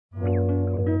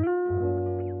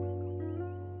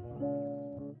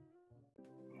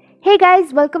Hey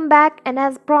guys, welcome back, and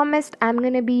as promised I'm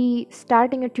going to be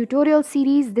starting a tutorial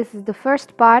series. This is the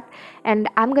first part and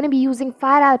I'm going to be using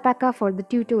Firealpaca for the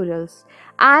tutorials.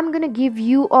 I'm going to give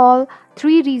you all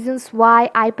 3 reasons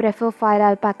why I prefer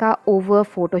Firealpaca over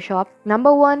Photoshop.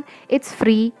 Number 1, it's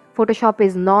free. Photoshop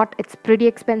is not. It's pretty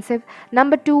expensive.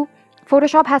 Number 2,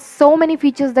 Photoshop has so many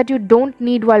features that you don't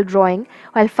need while drawing,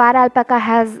 while Firealpaca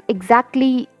has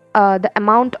exactly the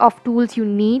amount of tools you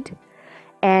need.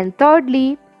 And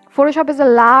thirdly, Photoshop is a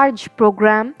large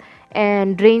program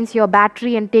and drains your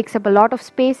battery and takes up a lot of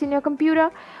space in your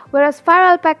computer, whereas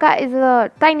Firealpaca is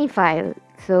a tiny file.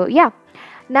 So yeah.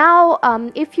 Now,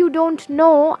 if you don't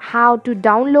know how to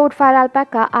download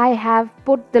Firealpaca, I have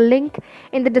put the link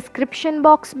in the description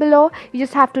box below. You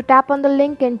just have to tap on the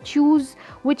link and choose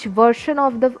which version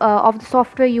of the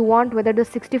software you want, whether the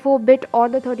 64-bit or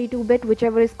the 32-bit,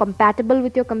 whichever is compatible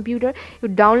with your computer. You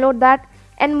download that,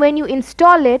 and when you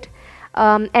install it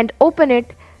and open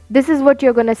it, this is what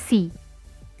you're gonna see.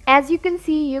 As you can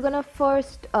see, you're gonna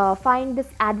first find this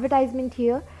advertisement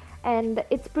here, and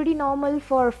it's pretty normal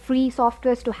for free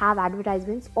softwares to have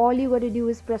advertisements. All you gotta do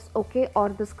is press OK or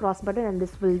this cross button and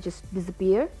this will just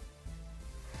disappear.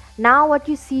 Now what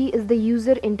you see is the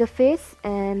user interface,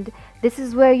 and this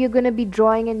is where you're gonna be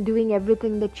drawing and doing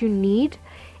everything that you need.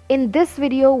 In this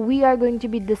video we are going to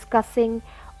be discussing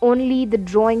only the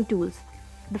drawing tools.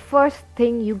 The first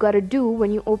thing you gotta do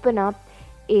when you open up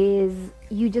is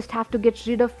you just have to get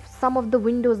rid of some of the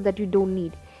windows that you don't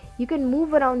need. You can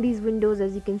move around these windows,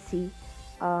 as you can see.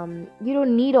 You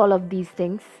don't need all of these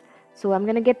things, so I'm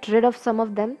gonna get rid of some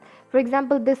of them. For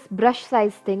example, this brush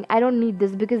size thing, I don't need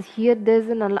this because here there's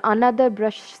another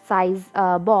brush size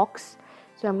box,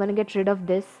 so I'm gonna get rid of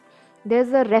this.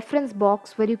 There's a reference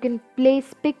box where you can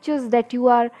place pictures that you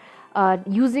are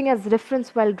using as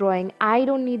reference while drawing. I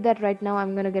don't need that right now.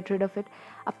 I'm gonna get rid of it.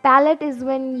 A palette is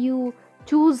when you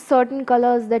choose certain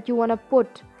colors that you want to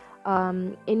put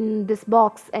in this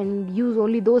box and use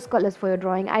only those colors for your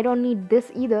drawing. I don't need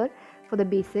this either for the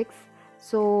basics.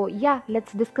 So yeah,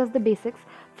 let's discuss the basics.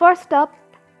 First up,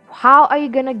 how are you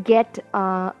gonna get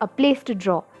a place to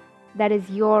draw? That is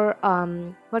your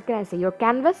what can I say, your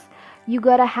canvas. You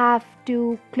gotta have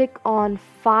to click on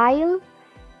File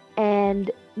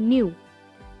and New.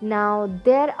 Now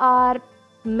there are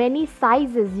many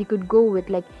sizes you could go with,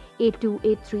 like A2,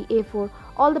 A3, A4,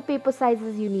 all the paper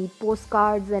sizes you need,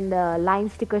 postcards and line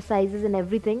sticker sizes and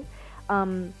everything.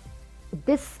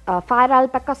 This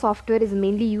Firealpaca software is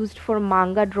mainly used for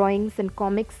manga drawings and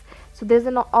comics. So there's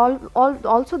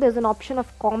also there's an option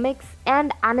of comics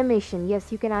and animation.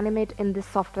 Yes, you can animate in this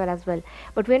software as well,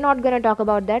 but we're not going to talk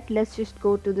about that. Let's just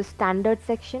go to the standard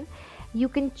section. You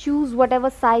can choose whatever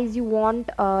size you want,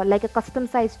 like a custom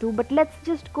size too, but let's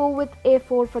just go with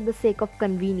A4 for the sake of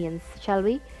convenience, shall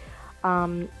we?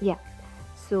 Yeah,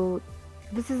 so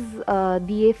this is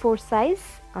the A4 size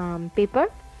paper.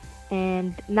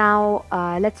 And now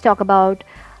let's talk about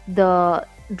the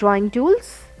drawing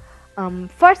tools.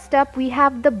 First up, we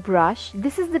have the brush.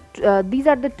 This is the these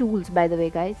are the tools, by the way,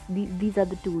 guys. These are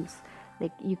the tools.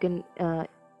 Like, you can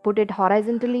put it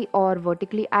horizontally or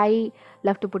vertically. I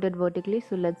love to put it vertically,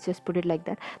 so let's just put it like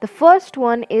that. The first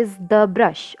one is the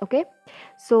brush. Okay,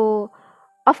 so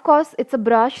of course it's a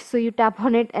brush, so you tap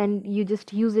on it and you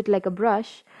just use it like a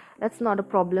brush. That's not a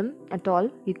problem at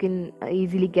all. You can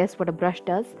easily guess what a brush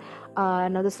does.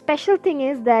 Now the special thing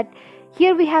is that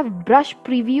here we have brush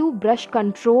preview, brush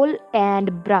control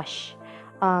and brush.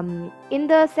 In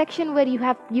the section where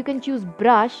you can choose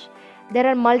brush, there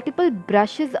are multiple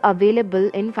brushes available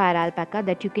in Firealpaca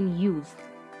that you can use.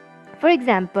 For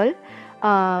example,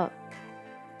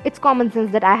 it's common sense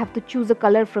that I have to choose a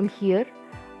color from here.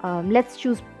 Let's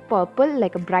choose purple,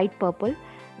 like a bright purple.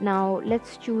 Now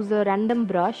let's choose a random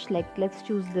brush, like let's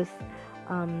choose this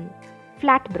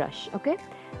flat brush. Okay,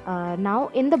 now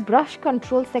in the brush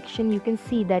control section you can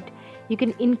see that you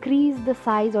can increase the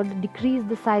size or decrease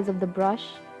the size of the brush,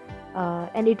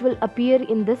 and it will appear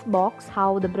in this box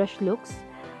how the brush looks.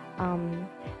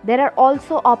 There are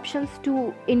also options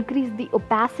to increase the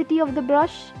opacity of the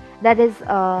brush, that is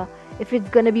if it's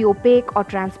gonna be opaque or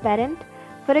transparent.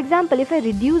 For example, if I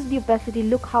reduce the opacity,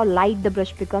 look how light the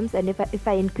brush becomes, and if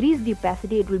I increase the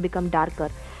opacity, it will become darker.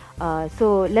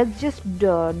 So let's just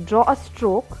draw a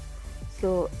stroke.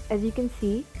 So as you can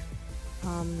see,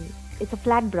 it's a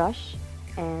flat brush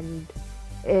and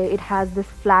it has this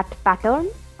flat pattern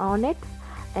on it,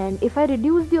 and if I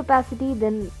reduce the opacity,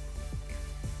 then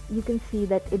you can see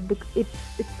that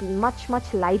it's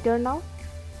much lighter now.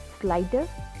 It's lighter.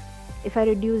 If I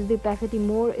reduce the opacity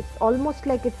more, it's almost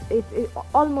like it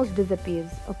almost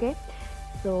disappears. Okay,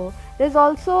 so there's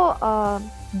also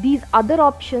these other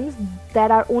options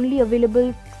that are only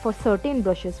available for certain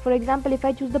brushes. For example, if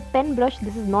I choose the pen brush,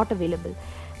 this is not available.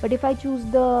 But if I choose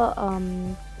the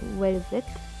where is it,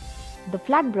 the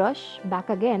flat brush, back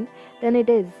again, then it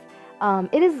is.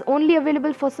 It is only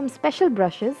available for some special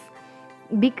brushes,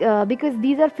 because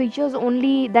these are features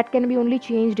only that can be only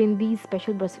changed in these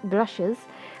special brushes.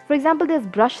 For example, there's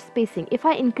brush spacing. If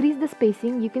I increase the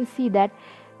spacing, you can see that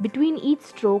between each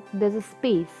stroke there's a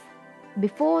space.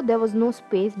 Before there was no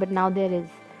space, but now there is.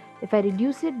 If I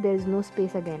reduce it, there is no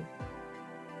space again.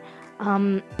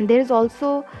 There is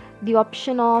also the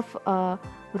option of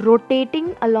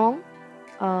rotating along,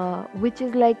 which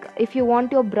is like if you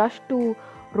want your brush to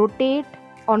rotate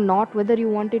or not, whether you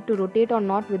want it to rotate or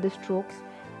not with the strokes.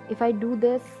 If I do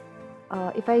this,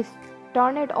 if I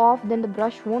turn it off, then the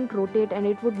brush won't rotate and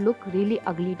it would look really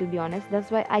ugly, to be honest.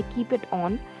 That's why I keep it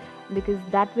on, because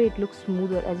that way it looks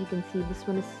smoother. As you can see,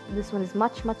 this one is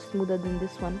much smoother than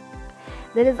this one.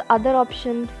 There is other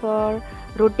option for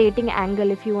rotating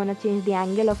angle. If you want to change the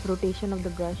angle of rotation of the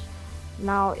brush,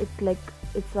 now it's like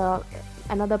it's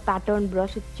another pattern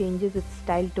brush. It changes its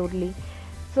style totally.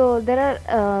 So there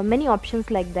are many options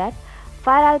like that.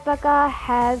 Firealpaca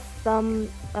has some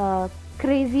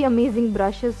crazy amazing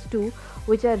brushes too,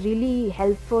 which are really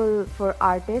helpful for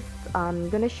artists. I'm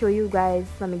gonna show you guys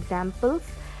some examples.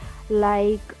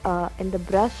 Like in the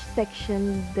brush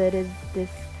section, there is this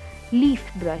leaf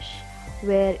brush,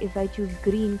 where if I choose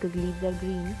green, because leaves are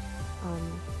green,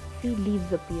 see,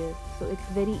 leaves appear. So it's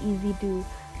very easy to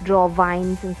draw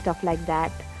vines and stuff like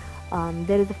that.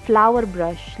 There is a flower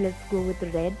brush. Let's go with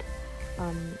red.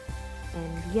 And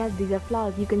yes, these are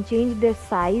flowers. You can change their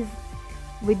size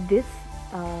with this,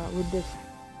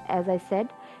 as I said,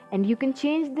 and you can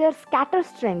change their scatter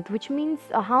strength, which means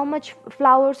how much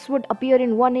flowers would appear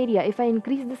in one area. If I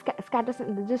increase the scatter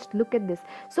strength, just look at this,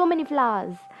 so many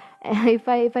flowers. If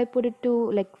I put it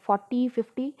to like 40,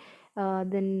 50,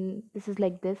 then this is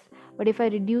like this. But if I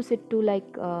reduce it to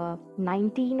like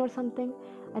 19 or something,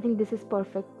 I think this is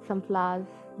perfect. Some flowers,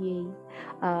 yay.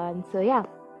 So yeah,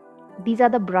 these are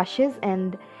the brushes.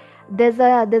 And there's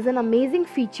an amazing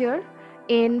feature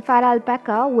in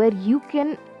Firealpaca where you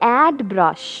can add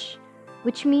brush,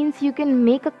 which means you can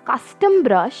make a custom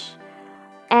brush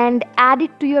and add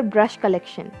it to your brush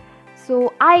collection.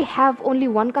 So I have only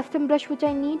one custom brush which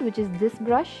I need, which is this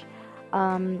brush.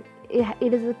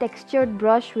 It is a textured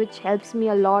brush which helps me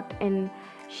a lot in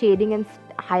shading and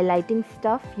highlighting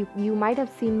stuff. You might have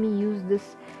seen me use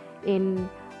this in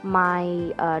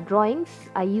my drawings.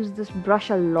 I use this brush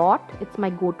a lot. It's my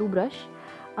go-to brush.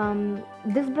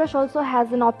 This brush also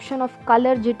has an option of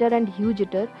color jitter and hue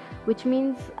jitter, which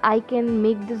means I can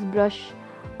make this brush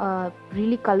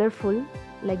really colorful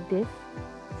like this.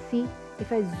 See,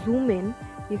 if I zoom in,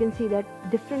 you can see that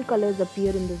different colors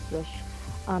appear in this brush.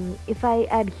 If I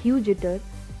add hue jitter,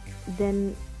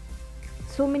 then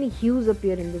so many hues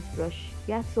appear in this brush.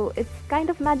 Yeah, so it's kind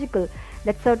of magical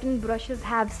that certain brushes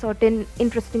have certain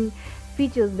interesting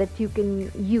features that you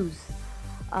can use.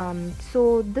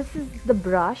 So this is the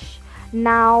brush.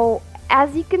 Now,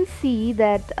 as you can see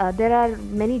that there are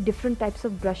many different types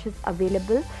of brushes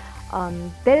available.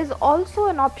 There is also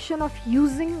an option of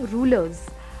using rulers.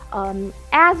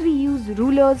 As we use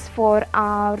rulers for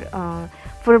our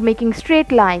for making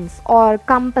straight lines, or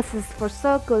compasses for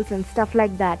circles and stuff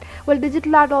like that. Well,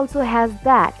 digital art also has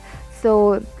that.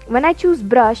 So when I choose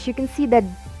brush, you can see that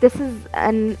this is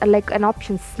an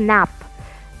option, snap.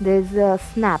 There's a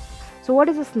snap. So what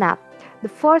is a snap? The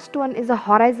first one is a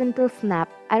horizontal snap.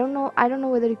 I don't know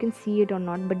whether you can see it or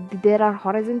not, but there are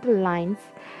horizontal lines.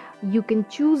 You can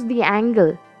choose the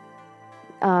angle.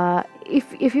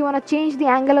 If you want to change the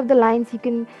angle of the lines, you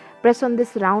can press on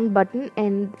this round button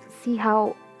and see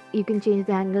how you can change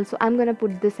the angle. So I'm gonna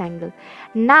put this angle.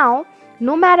 Now,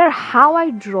 no matter how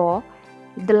I draw,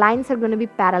 the lines are going to be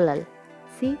parallel.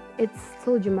 See, it's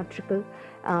so geometrical.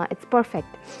 It's perfect.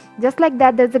 Just like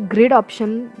that, there's a grid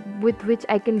option with which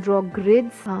I can draw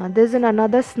grids. There's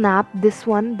another snap. This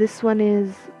one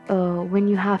is when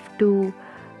you have to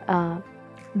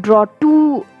draw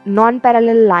two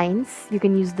non-parallel lines. You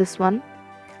can use this one.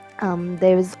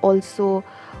 There is also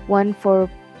one for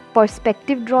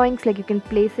perspective drawings, like you can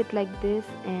place it like this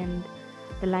and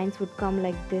the lines would come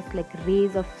like this, like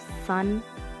rays of sun.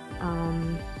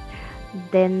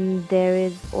 Then there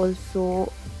is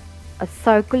also a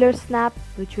circular snap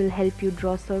which will help you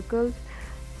draw circles.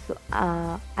 So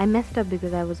I messed up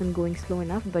because I wasn't going slow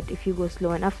enough, but if you go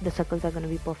slow enough, the circles are going to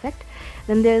be perfect.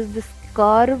 Then there's this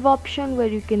curve option where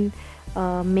you can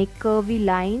make curvy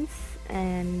lines,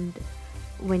 and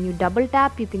when you double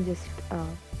tap, you can just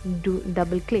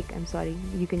double click,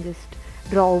 you can just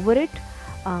draw over it.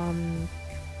 And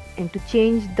to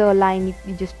change the line,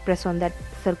 you just press on that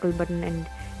circle button and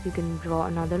you can draw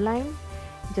another line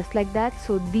just like that.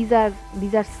 So these are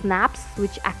snaps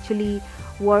which actually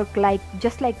work like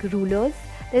just like rulers.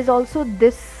 There's also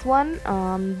this one.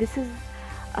 This is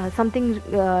something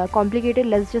complicated.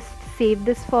 Let's just save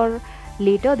this for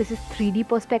later. This is 3D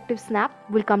perspective snap.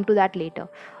 We'll come to that later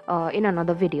in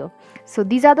another video. So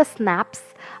these are the snaps.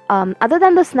 Other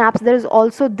than the snaps, there is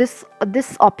also this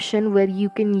option where you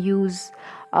can use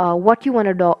what you want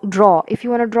to draw. If you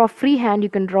want to draw freehand, you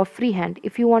can draw freehand.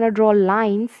 If you want to draw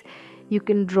lines, you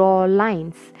can draw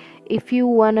lines. If you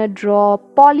want to draw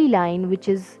polyline, which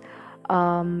is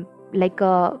like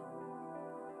a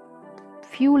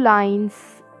few lines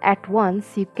at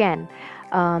once, you can.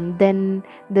 Then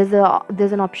there's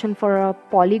an option for a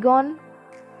polygon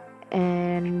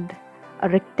and a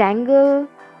rectangle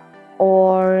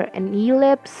or an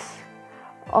ellipse,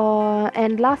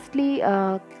 and lastly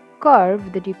a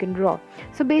curve that you can draw.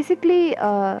 So basically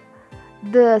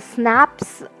the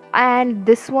snaps and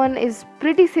this one is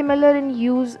pretty similar in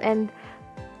use, and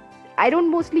I don't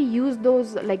mostly use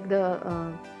those, like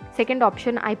the second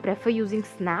option. I prefer using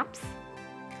snaps.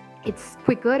 It's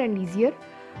quicker and easier.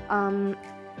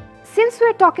 Since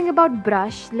we're talking about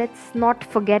brush, let's not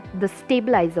forget the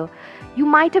stabilizer. You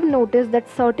might have noticed that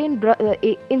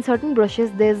in certain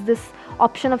brushes there's this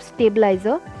option of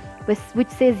stabilizer which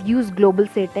says use global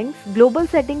settings. Global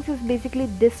settings is basically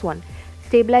this one,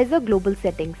 stabilizer global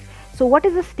settings. So what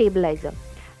is a stabilizer?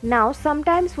 Now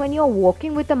sometimes when you're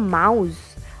working with a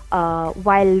mouse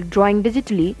while drawing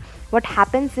digitally, what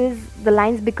happens is the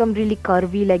lines become really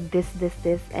curvy, like this,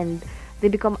 and they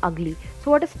become ugly.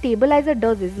 So what a stabilizer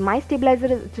does is, my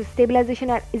stabilization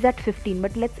is at 15,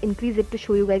 but let's increase it to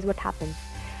show you guys what happens.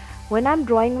 When I'm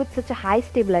drawing with such a high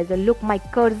stabilizer, look, my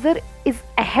cursor is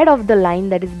ahead of the line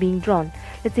that is being drawn.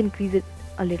 Let's increase it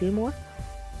a little more.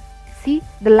 See,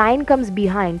 the line comes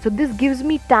behind. So this gives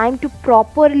me time to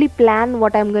properly plan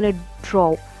what I'm gonna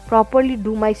draw, properly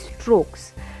do my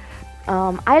strokes.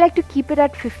 I like to keep it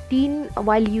at 15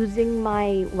 while using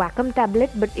my Wacom tablet,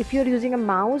 but if you're using a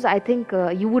mouse, I think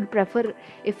you would prefer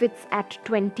if it's at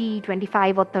 20,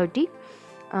 25 or 30.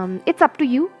 It's up to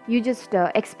you. You just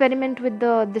experiment with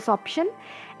this option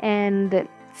and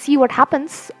see what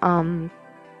happens.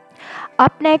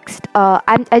 Up next,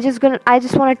 I just want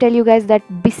to tell you guys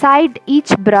that beside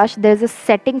each brush there's a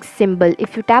setting symbol.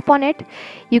 If you tap on it,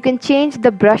 you can change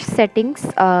the brush settings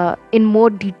in more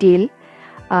detail.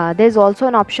 There's also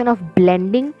an option of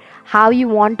blending, how you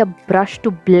want a brush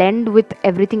to blend with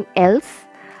everything else.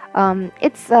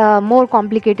 It's more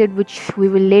complicated, which we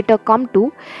will later come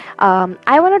to.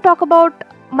 I want to talk about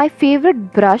my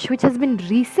favorite brush, which has been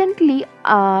recently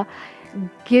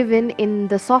given in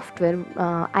the software.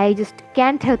 I just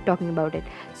can't help talking about it.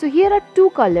 So here are two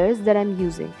colors that I'm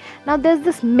using. Now there's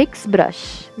this mix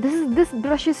brush. This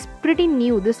brush is pretty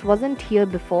new. This wasn't here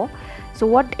before. So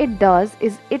what it does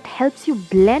is it helps you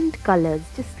blend colors.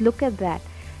 Just look at that.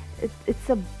 It's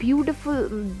a beautiful,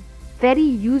 very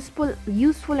useful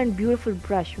and beautiful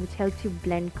brush which helps you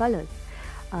blend colors.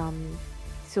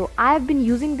 So I've been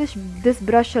using this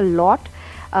brush a lot.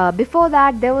 Before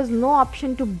that, there was no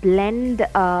option to blend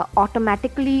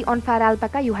automatically on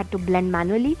Firealpaca. You had to blend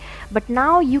manually, but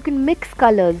now you can mix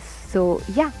colors. So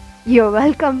yeah, you're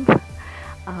welcome.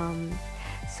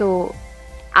 So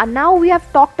now we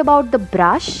have talked about the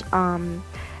brush.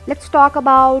 Let's talk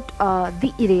about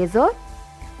the eraser.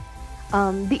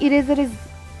 The eraser is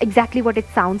exactly what it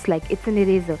sounds like. It's an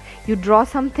eraser. You draw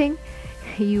something,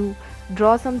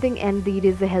 and the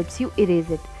eraser helps you erase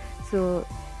it. So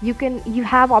you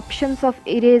have options of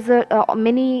eraser,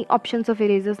 many options of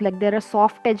erasers. Like there are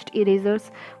soft edged erasers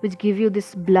which give you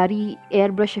this blurry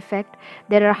airbrush effect.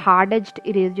 There are hard edged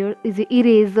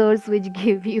erasers which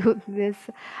give you this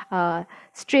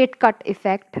straight cut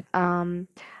effect.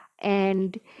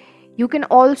 And you can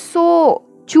also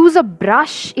choose a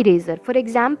brush eraser. For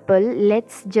example,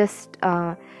 let's just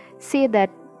say that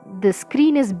the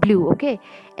screen is blue, okay,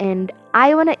 and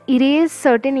I want to erase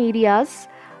certain areas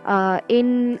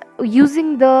in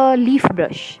using the leaf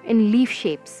brush in leaf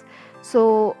shapes.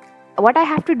 So what I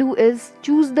have to do is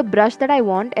choose the brush that I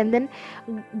want and then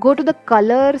go to the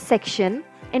color section,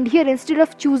 and here instead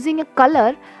of choosing a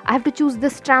color, I have to choose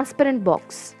this transparent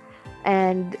box,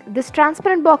 and this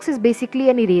transparent box is basically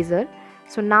an eraser.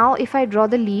 So now if I draw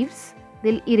the leaves,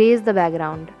 they'll erase the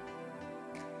background.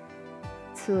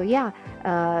 So yeah,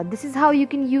 this is how you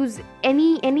can use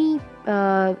any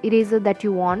eraser that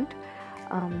you want.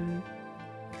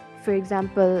 For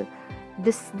example,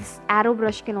 this arrow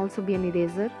brush can also be an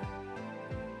eraser.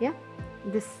 Yeah,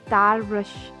 this star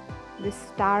brush, This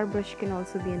star brush can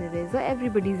also be an eraser.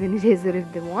 Everybody's an eraser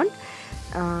if they want.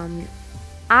 um,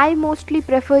 I mostly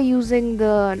prefer using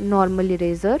the normal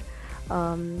eraser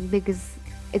because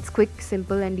it's quick,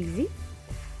 simple and easy.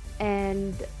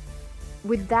 And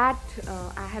with that,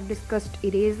 I have discussed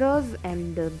erasers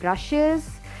and brushes.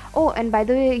 Oh, and by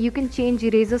the way, you can change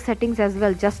eraser settings as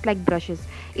well, just like brushes.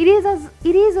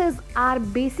 Erasers are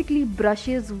basically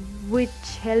brushes which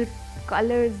help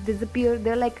colors disappear.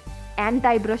 They're like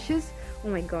anti brushes. Oh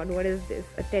my god, what is this,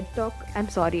 a TED talk? I'm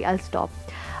sorry, I'll stop.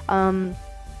 Um,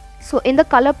 so in the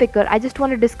color picker, I just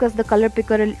want to discuss the color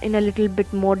picker in a little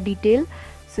bit more detail.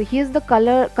 So here's the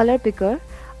color picker.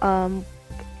 um,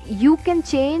 you can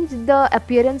change the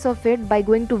appearance of it by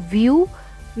going to view,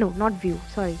 no, not view,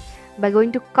 sorry, by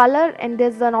going to color, and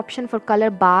there's an option for color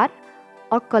bar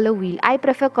or color wheel. I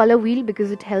prefer color wheel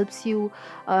because it helps you,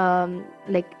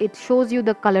 like it shows you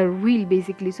the color wheel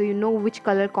basically, so you know which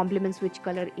color complements which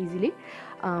color easily.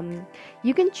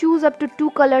 You can choose up to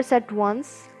two colors at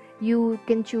once. You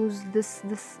can choose this,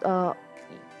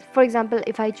 for example,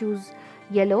 if I choose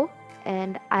yellow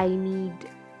and I need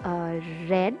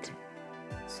red,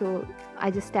 so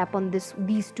I just tap on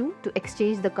these two to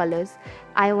exchange the colors.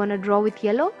 I want to draw with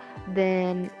yellow,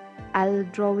 then I'll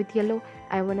draw with yellow.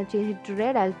 I want to change it to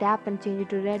red, I'll tap and change it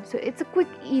to red. So it's a quick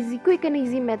and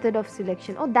easy method of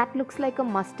selection. Oh, that looks like a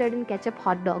mustard and ketchup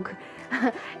hot dog.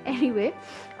 Anyway,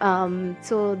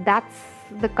 so that's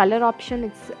the color option.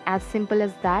 It's as simple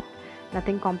as that,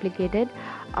 nothing complicated.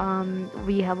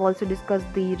 We have also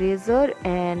discussed the eraser,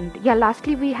 and yeah,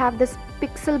 lastly we have this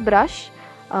pixel brush.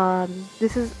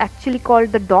 This is actually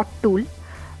called the dot tool.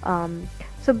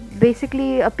 So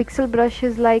basically a pixel brush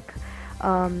is like,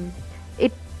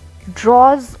 it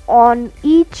draws on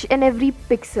each and every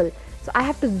pixel. So I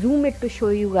have to zoom it to show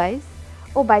you guys.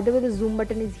 Oh, by the way, the zoom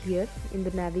button is here in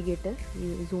the navigator.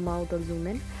 You zoom out or zoom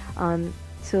in.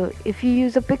 So if you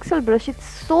use a pixel brush, it's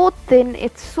so thin,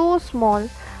 it's so small.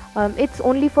 It's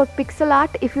only for pixel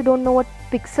art. If you don't know what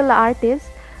pixel art is,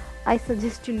 I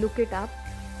suggest you look it up.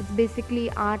 It's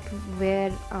basically art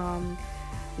where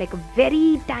like a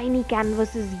very tiny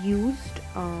canvas is used,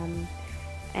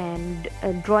 and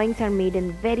drawings are made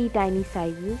in very tiny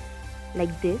sizes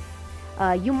like this.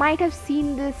 You might have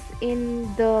seen this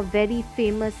in the very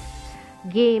famous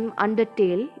game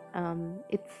Undertale.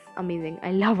 It's amazing.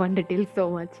 I love Undertale so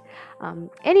much.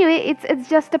 Anyway, it's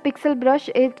just a pixel brush.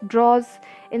 It draws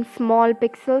in small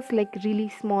pixels, like really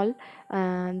small.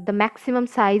 The maximum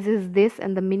size is this,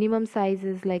 and the minimum size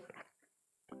is like,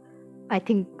 I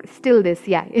think still this.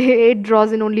 Yeah, it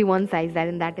draws in only one size, that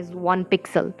and that is 1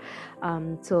 pixel.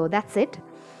 So that's it.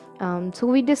 So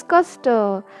we discussed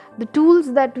the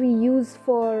tools that we use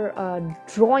for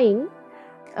drawing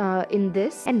in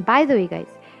this. And by the way, guys,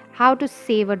 how to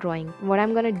save a drawing? What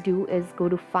I'm gonna do is go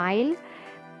to File,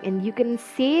 and you can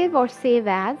save or save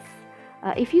as.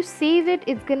 If you save it,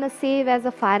 it's gonna save as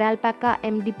a Firealpaca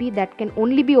MDP that can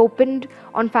only be opened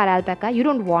on Firealpaca. You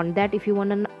don't want that. If you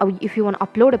want to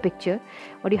upload a picture,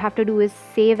 what you have to do is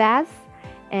save as,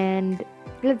 and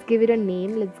let's give it a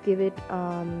name. Let's give it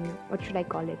what should I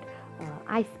call it?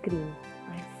 Ice cream.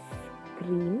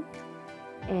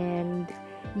 And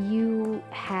you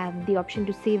have the option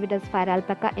to save it as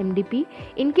Firealpaca MDP.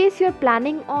 In case you're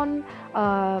planning on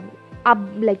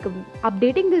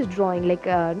updating this drawing, like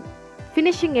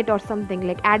finishing it or something,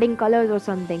 like adding colors or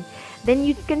something, then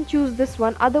you can choose this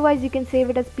one. Otherwise you can save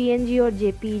it as PNG or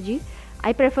JPG.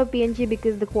 I prefer PNG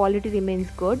because the quality remains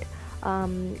good.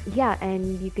 Yeah,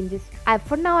 and you can just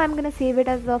for now I'm gonna save it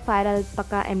as a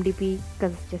Firealpaca MDP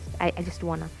because I just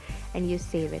wanna, and you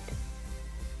save it.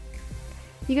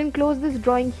 You can close this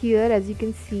drawing here. As you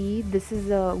can see, this is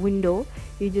a window.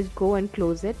 You just go and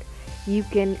close it. You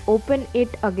can open it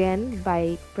again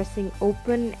by pressing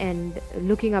open and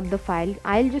looking up the file.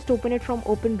 I'll just open it from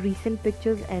open recent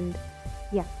pictures, and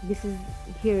yeah,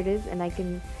 here it is, and I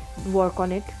can work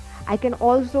on it. I can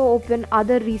also open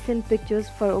other recent pictures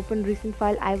for open recent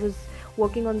file. I was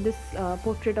working on this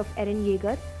portrait of Eren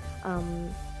Yeager,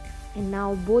 and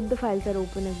now both the files are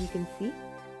open, as you can see.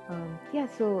 Yeah,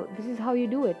 so this is how you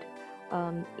do it.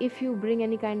 If you bring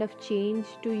any kind of change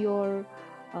to your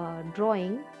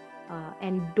drawing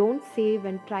and don't save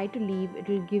and try to leave, it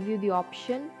will give you the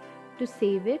option to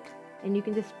save it, and you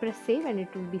can just press save and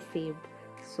it will be saved.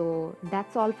 So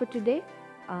that's all for today.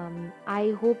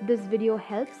 I hope this video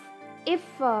helps. If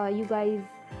you guys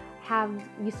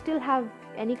still have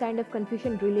any kind of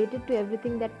confusion related to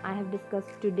everything that I have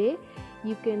discussed today,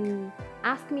 you can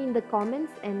ask me in the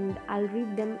comments and I'll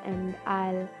read them, and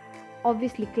I'll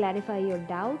obviously clarify your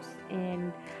doubts.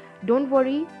 And don't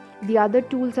worry, The other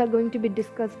tools are going to be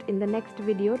discussed in the next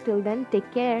video. Till then,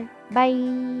 take care.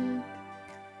 Bye.